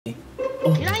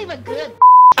You're not even good.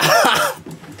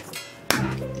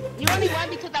 You only won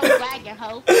because I was lagging,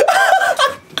 ho.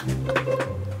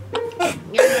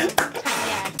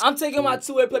 I'm taking my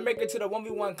two-way playmaker to the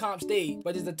 1v1 comp stage,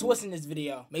 but there's a twist in this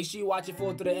video. Make sure you watch it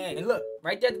full to the end. And look,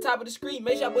 right there at the top of the screen,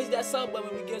 make sure I hit that sub button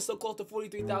when we get so close to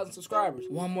 43,000 subscribers.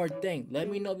 One more thing, let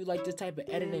me know if you like this type of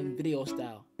editing video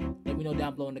style. Let me know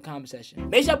down below in the comment section.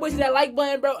 Make sure I hit that like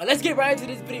button, bro, and let's get right into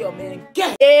this video, man.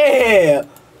 Yeah!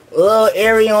 Little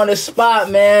area on the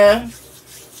spot, man.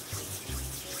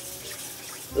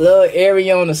 Little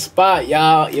area on the spot,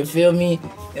 y'all. You feel me?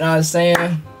 You know what I'm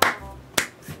saying?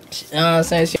 You know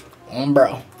what I'm saying?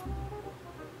 Bro.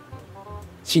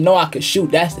 She know I can shoot.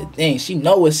 That's the thing. She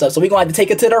know what's up. So we gonna have to take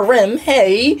her to the rim.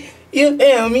 Hey, you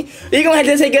feel me? We gonna have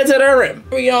to take her to the rim.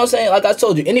 You know what I'm saying? Like I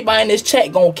told you, anybody in this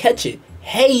chat gonna catch it.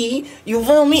 Hey, you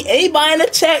feel me? Anybody in the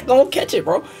chat gonna catch it,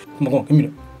 bro. Come on, give me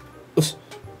that.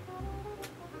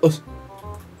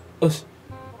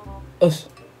 Us.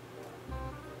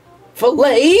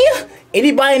 Filet.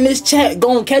 Anybody in this chat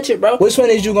gonna catch it, bro? Which one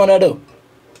is you gonna do?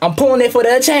 I'm pulling it for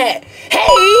the chat.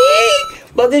 Hey,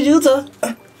 but did you tell?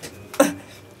 Them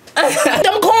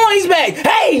coins back.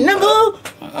 Hey,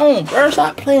 nigga. Bro,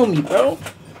 stop playing with me, bro.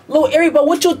 Little Ari, but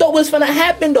what you thought was finna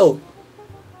happen though?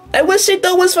 Like, what shit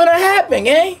thought was finna happen,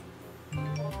 eh?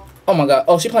 Oh my god.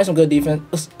 Oh, she playing some good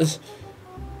defense.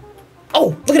 Oh,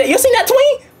 look at that. You seen that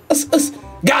tween?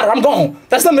 Got her. I'm gone.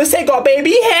 That's the mistake, oh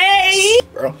baby. Hey,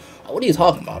 bro. What are you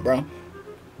talking about, bro?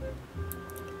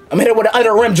 I'm hitting with the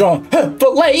under rim drum.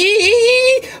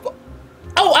 Filet.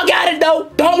 Oh, I got it though.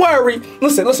 Don't worry.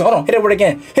 Listen, hold on. Hit it with it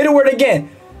again. Hit it with it again.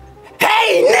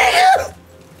 Hey, nigga.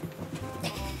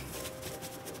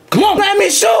 Come on, let me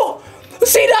shoot.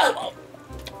 See that?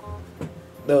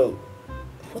 No.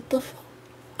 What the fuck?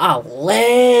 I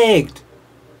lagged.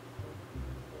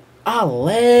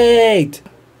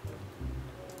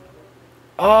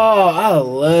 Oh, I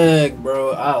lagged,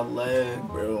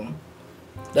 bro.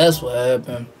 That's what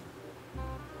happened.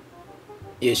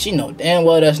 Yeah, she know damn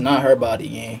well that's not her body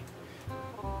game.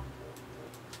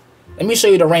 Let me show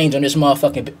you the range on this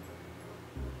motherfucking.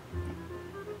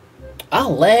 I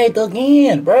lagged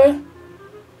again, bro.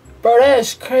 Bro,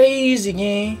 that's crazy,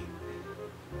 gang.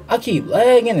 I keep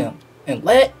lagging and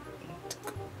lag.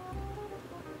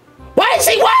 Why is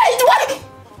he?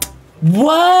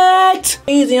 What?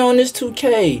 Easy on this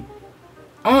 2K.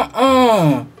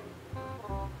 Ah.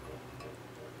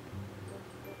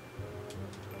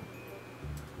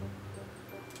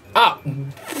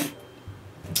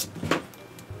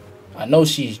 I know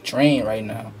she's drained right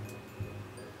now.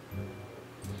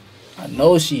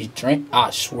 I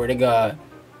swear to God.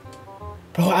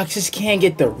 Bro, I just can't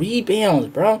get the rebounds,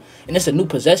 bro. And it's a new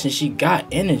possession. She got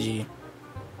energy.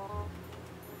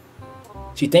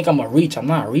 She think I'm gonna reach. I'm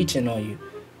not reaching on you.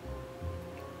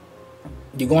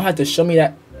 You're gonna have to show me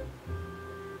that.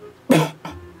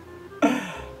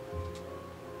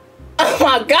 Oh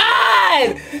my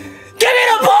God! Give me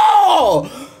the ball!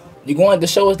 You're gonna have to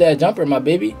show us that jumper, my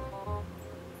baby.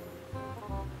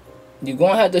 You're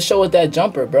gonna have to show us that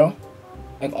jumper, bro.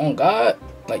 Like, on God.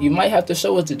 Like, you might have to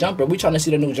show us the jumper. We trying to see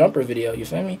the new jumper video, you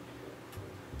feel me?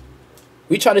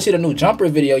 We trying to see the new jumper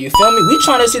video, you feel me? We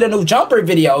trying to see the new jumper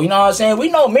video, you know what I'm saying? We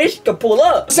know Mirskii can pull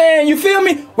up. Saying, you feel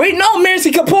me? We know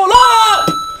Mirskii can pull up!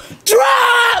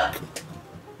 Drop!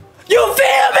 You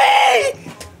feel me?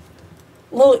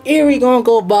 Little Ari gonna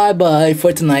go bye-bye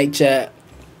for tonight, chat.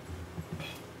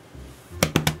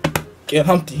 Get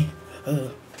Humpty.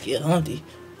 Get Humpty.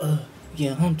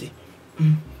 Get Humpty.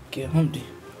 Get Humpty.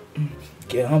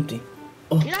 Get Humpty.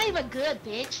 You're not even good,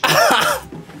 bitch.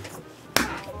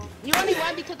 You only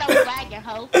won because I was lagging,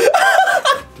 ho.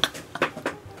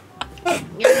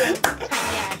 You're a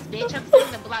tiny ass bitch. I'm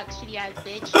putting the block, shitty ass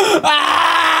bitch.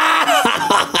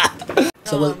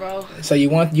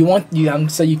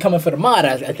 So you coming for the mod?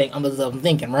 I think I'm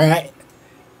thinking, right?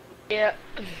 Yeah.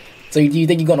 So do you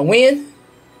think you're gonna win?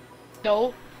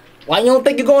 No. Why you don't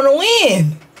think you're gonna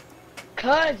win?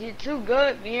 Cause you're too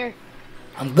good, Mir.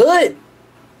 I'm good.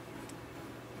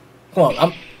 Come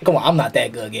on, I'm not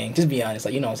that good, gang. Just be honest,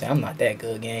 like, you know what I'm saying? I'm not that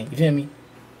good, gang. You feel me?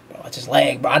 Bro, I just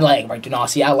lag, bro. I lag, right? You know,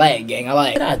 see, I lag, gang. I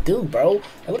lag. What did I do, bro?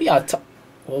 Like, what do y'all talk?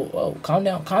 Whoa, calm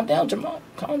down, Jamal.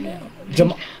 Calm down.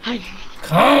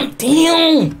 Calm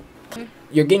down.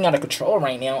 You're getting out of control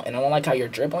right now, and I don't like how you're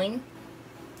dribbling.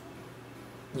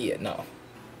 Yeah, no.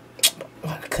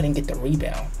 I couldn't get the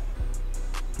rebound.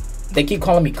 They keep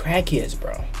calling me crackheads,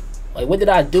 bro. Like, what did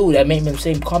I do that made them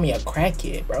call me a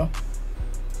crackhead, bro?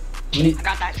 I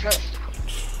got that trust.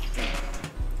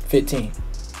 15.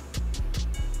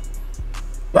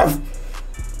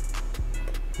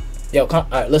 Yo,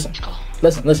 alright, listen.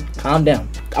 Calm down.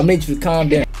 I need you to calm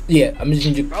down. Yeah, I'm just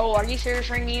need you. Bro, are you serious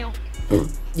right now?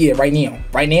 Yeah, right now.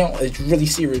 Right now, it's really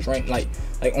serious, right? Like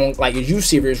is you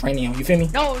serious right now? You feel me?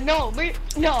 No.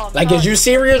 Like, is you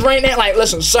serious right now? Like,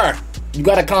 listen, sir, you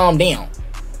gotta calm down.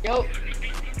 Yo.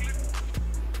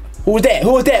 Who was that?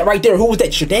 Who was that right there? Who was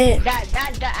that? Your dad?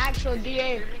 That's the actual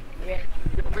DA. Yeah.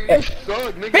 Man,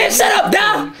 shut up,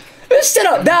 dog. Man, shut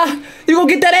up, dog. You gonna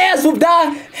get that ass whooped,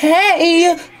 dog.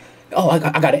 Hey. Oh, I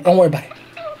got it. Don't worry about it.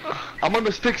 I'm on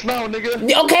the sticks now, nigga.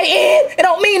 Okay, Ed. It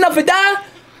don't mean nothing, dog.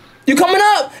 You coming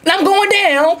up, and I'm going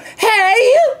down.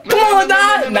 Hey, come on,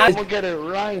 dog. I'm gonna get it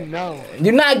right now.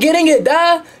 You're not getting it,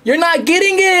 dog. You're not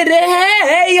getting it.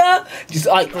 Hey, just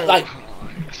like.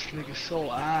 This nigga's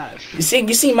so ass.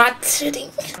 You see my titty?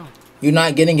 You're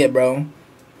not getting it, bro.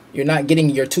 You're not getting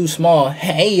it. You're too small.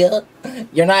 Hey,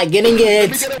 you're not getting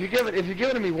it. If you give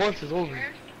it to me once, it's over.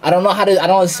 I don't know how to. I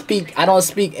don't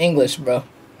speak English, bro.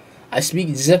 I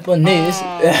speak Japanese.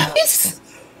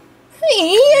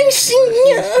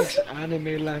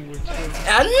 Anime language.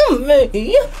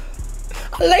 Anime.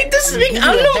 I like to speak.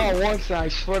 I know. Once, I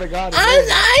swear to God.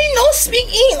 I know speak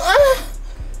English.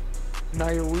 Now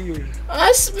you're weird.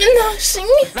 I speak.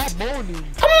 Not bony.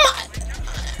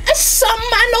 Some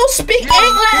I know speak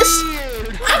English.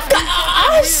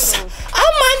 I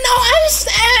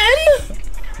understand.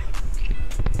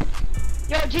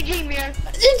 Yo, GG, man.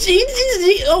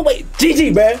 GG. Oh wait,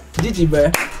 GG, bruh. GG,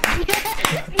 bruh.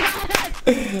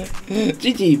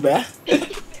 GG, bruh.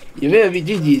 You better be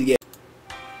GG's game.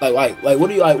 Like, what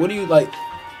do you like? What do you like?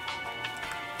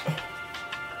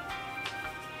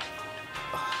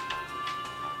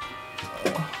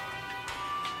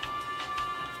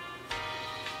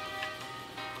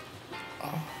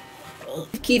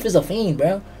 Keith is a fiend,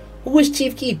 bro. Who is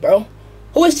Chief Keef, bro?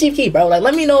 Who is Chief Keef, bro? Like,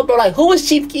 let me know, bro. Like, who is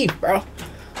Chief Keef, bro?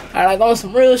 Alright, like, on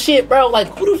some real shit, bro. Like,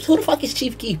 who the fuck is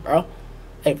Chief Keef, bro?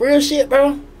 Like, real shit,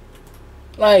 bro.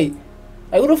 Like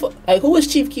who the fuck? Like, who is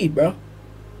Chief Keef, bro?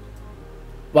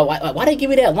 But why they give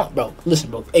me that lump, bro?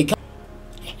 Listen, bro. Hey, come.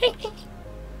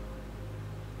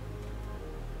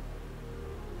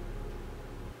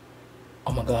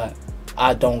 Oh my God,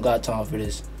 I don't got time for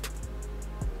this.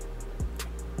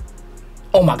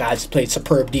 Oh my God, I just played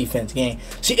superb defense, gang.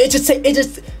 See, it just,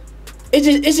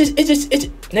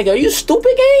 nigga, are you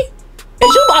stupid, gang?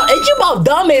 Is you about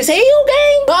dumb as hell,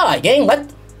 gang? God, gang,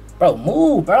 what? Bro,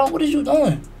 move, bro. What is you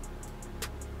doing?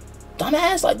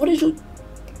 Dumbass, like, what is you?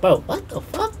 Bro, what the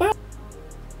fuck, bro?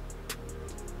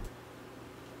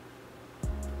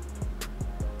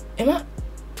 Am I?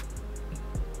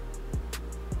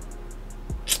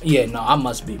 Yeah, no, I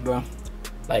must be, bro.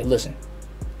 Like, listen.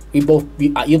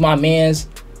 You're my mans.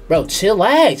 Bro,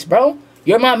 chillax, bro.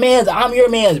 You're my mans. I'm your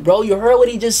mans, bro. You heard what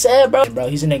he just said, bro? Bro,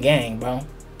 he's in the gang, bro.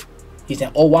 He's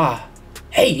in OY.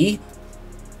 Hey.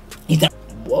 He's in.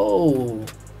 Whoa.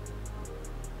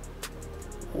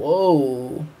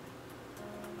 Whoa.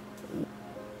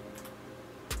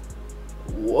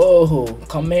 Whoa.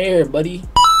 Come here, buddy.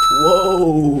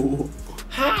 Whoa.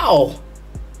 How?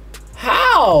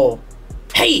 How?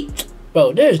 Hey.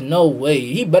 Bro, there's no way.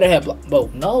 He better have...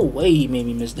 Bro, no way he made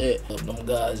me miss that. Them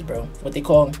guys, bro. What they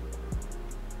call them?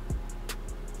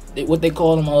 What they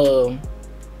call them?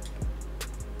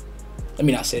 Let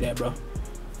me not say that, bro.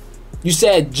 You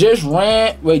said just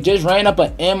ran up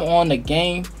an M on the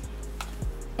game.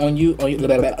 On you.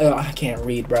 I can't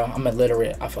read, bro. I'm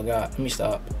illiterate. I forgot. Let me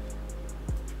stop.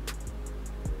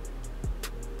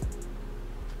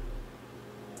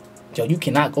 Yo, you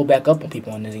cannot go back up on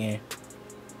people in this game.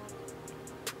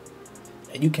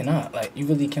 You cannot. Like, you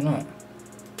really cannot.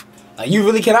 Like, you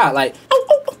really cannot. Like,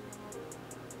 oh.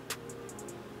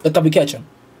 Look how we catch him.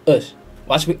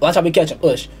 Watch how we catch him.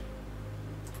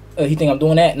 He think I'm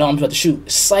doing that? No, I'm about to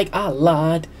shoot. Psych, I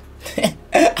lied.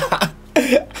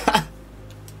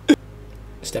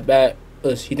 Step back.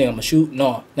 He think I'm gonna shoot?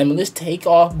 No. Let's take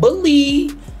off.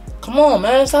 Believe. Come on,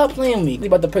 man. Stop playing with me. We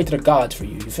about to pray to the gods for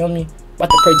you. You feel me? About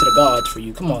to pray to the gods for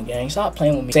you. Come on, gang. Stop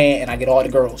playing with me. Saying, and I get all the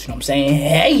girls. You know what I'm saying?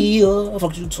 Hey, what the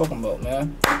fuck you talking about,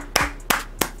 man?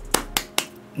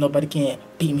 Nobody can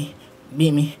beat me.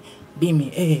 Beat me. Beat me.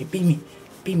 Hey, beat me.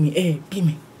 Beat me. Hey, beat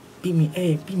me. Beat me.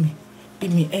 Hey, beat me.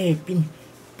 Beat me. Hey, beat me.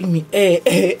 Beat me. Hey.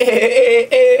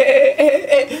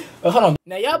 Hold on.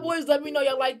 Now, y'all boys, let me know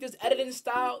y'all like this editing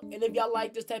style. And if y'all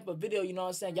like this type of video, you know what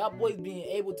I'm saying? Y'all boys being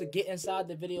able to get inside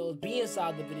the videos, be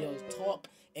inside the videos, talk,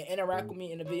 and interact with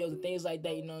me in the videos and things like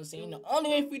that, you know what I'm saying? The only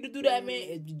way for you to do that, man,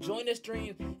 is you join the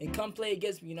stream and come play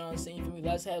against me, you know what I'm saying? For me,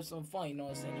 let's have some fun, you know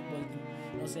what I'm saying? You boys, you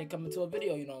know what I'm saying? Come into a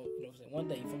video, you know what I'm saying? One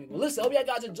day, you feel me? But listen, hope y'all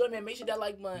guys enjoy, man. Make sure that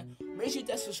like button, make sure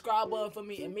that subscribe button for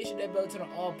me, and make sure that bell turn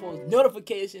on all post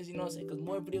notifications, you know what I'm saying? Because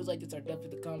more videos like this are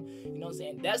definitely to come, you know what I'm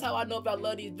saying? That's how I know if y'all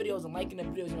love these videos and liking the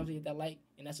videos, you know what I'm saying? Hit that like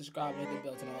and that subscribe and hit the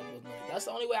bell turn on all post notifications. That's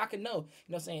the only way I can know, you know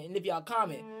what I'm saying? And if y'all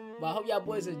comment. But I hope y'all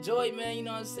boys enjoy, man, you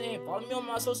know what I'm saying? Follow me on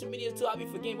my social media too. I'll be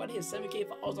forgetting about to hit 7K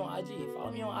followers on IG.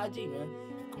 Follow me on IG, man.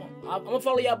 Come on. I'm gonna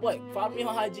follow y'all boy. Follow me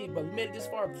on IG, but we made it this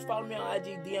far. Just follow me on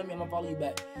IG, DM me, I'm gonna follow you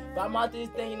back. But I'm out this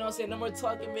thing, you know what I'm saying? No more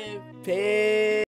talking, man. Peace.